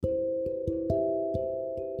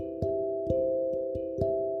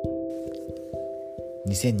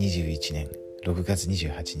2021年6月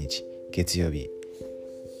28日月曜日、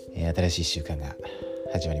新しい1週間が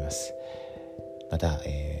始まります。また、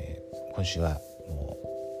今週はも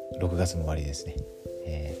う6月も終わりですね。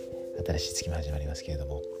新しい月も始まりますけれど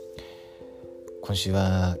も、今週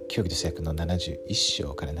は教義と制約の71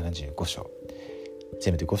章から75章、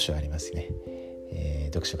全部で5章ありますね。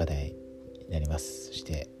読書課題になります。そし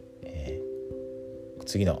て、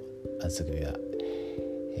次の安息日は、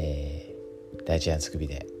第一安息日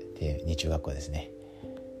で日曜学校ですね。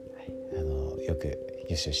よく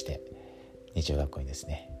優勝して日曜学校にです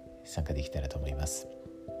ね参加できたらと思います。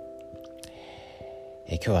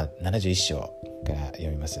今日は71章から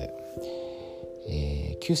読みます。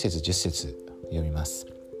9節10節読みます。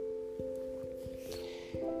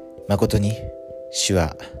誠に主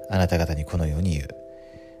はあなた方にこのように言う。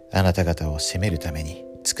あなた方を責めるために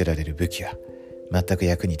作られる武器は全く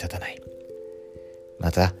役に立たない。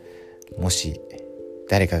またもし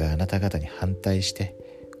誰かがあなた方に反対して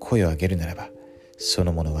声を上げるならば、そ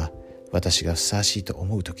の者は私がふさわしいと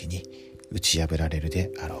思うときに打ち破られる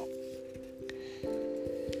であろ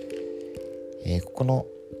う。ここの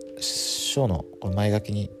章の前書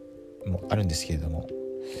きにもあるんですけれども、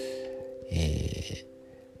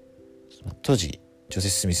当時ジョセ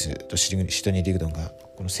フ・スミスとシドニー・リグドンが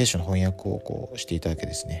この聖書の翻訳をしていたわけ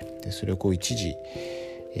ですね。でそれを一時、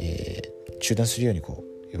中断するように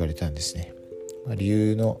言われたんですね。理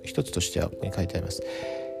由の一つとしてはここに書いてあります。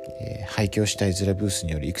廃墟したイズラブース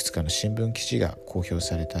によるいくつかの新聞記事が公表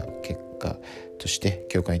された結果として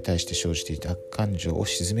教会に対して生じていた悪感情を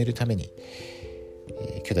鎮めるために、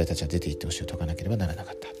兄弟たちは出て行ってほしいを解かなければならな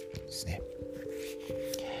かったですね。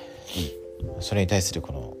それに対する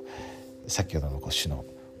この先ほどの主の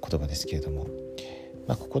言葉ですけれども、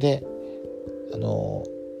ここで直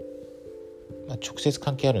接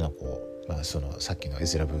関係あるのはそのさっきのエ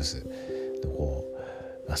ズラブースの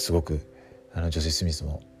すごくジョセフ・スミス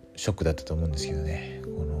もショックだったと思うんですけどね。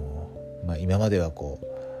今までは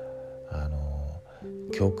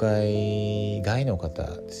教会外の方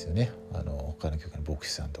ですよね。他の教会の牧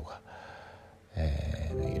師さんとか、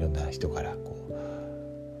いろんな人からも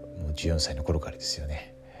う14歳の頃からですよ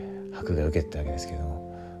ね、迫害を受けてたわけですけど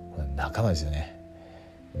も、仲間ですよね。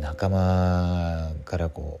仲間から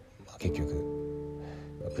結局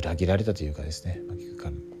裏切られたというかですね、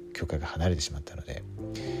教会が離れてしまったので、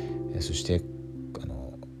そして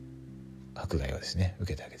迫害をですね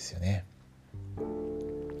受けたわけですよね。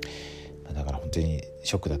だから本当に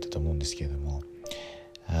ショックだったと思うんですけれども、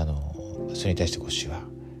それに対して主はこうい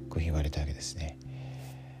うふうに言われたわけですね。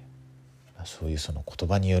そういうその言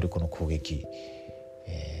葉によるこの攻撃、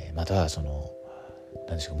または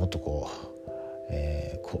何でしょうか、もっと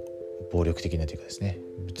暴力的なというかですね、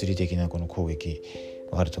物理的なこの攻撃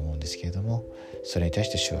もあると思うんですけれども、それに対し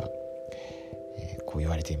て主は、こう言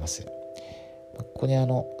われています。ここに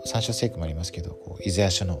三章聖句もありますけど、イザ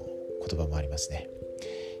ヤ書の言葉もありますね。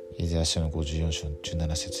イザヤ書の54章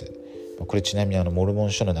17節、これちなみにモルモ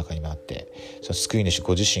ン書の中にもあって、その救い主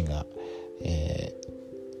ご自身が、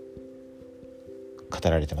語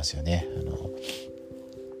られてますよね。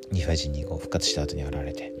ニファ人に復活した後に現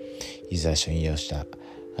れてイザヤ書を引用した、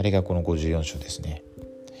あれがこの54章ですね。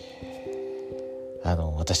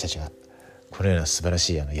私たちはこのような素晴らし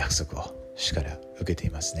い約束を主から受けて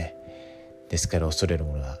いますね。ですから恐れる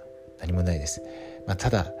ものは何もないです。た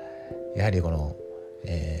だやはりこ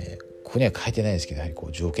こには書いてないですけど、やはり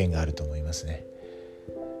条件があると思いますね。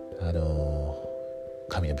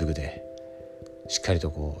神の武具でしっかり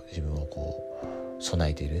と自分を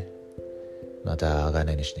備えている、また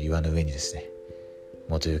贖い主の岩の上にですね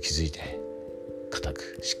元を築いて固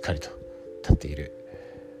くしっかりと立っている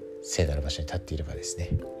聖なる場所に立っていればです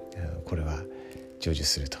ね、これは成就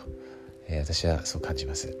すると、私はそう感じ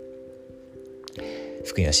ます。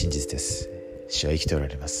福音は真実です。主は生きておら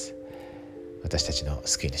れます。私たちの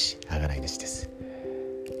救い主、贖い主です。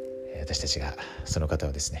私たちがその方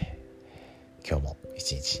をですね今日も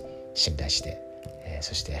一日信頼して、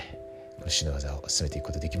そしてこの主の技を進めていく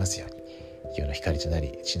ことができますように、世の光とな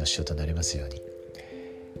り地の塩となれますように、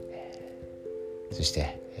そし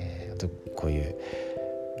て、こういう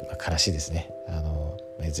悲しいですね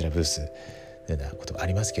エズラブースのようなことがあ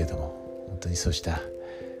りますけれども、本当にそうした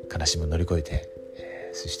悲しみを乗り越えて、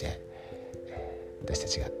そして、私た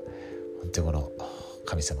ちが本当にこの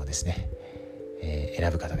神様をですね、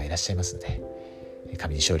選ぶ方がいらっしゃいますので、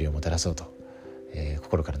神に勝利をもたらそうと、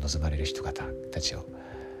心から望まれる人方たちを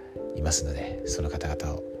いますので、その方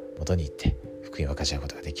々を元に行って福音を分かち合うこ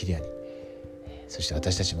とができるように、そして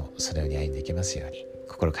私たちもそのように歩んでいけますように、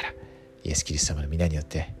心からイエス・キリスト様の皆によっ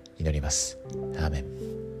て祈ります。アーメン。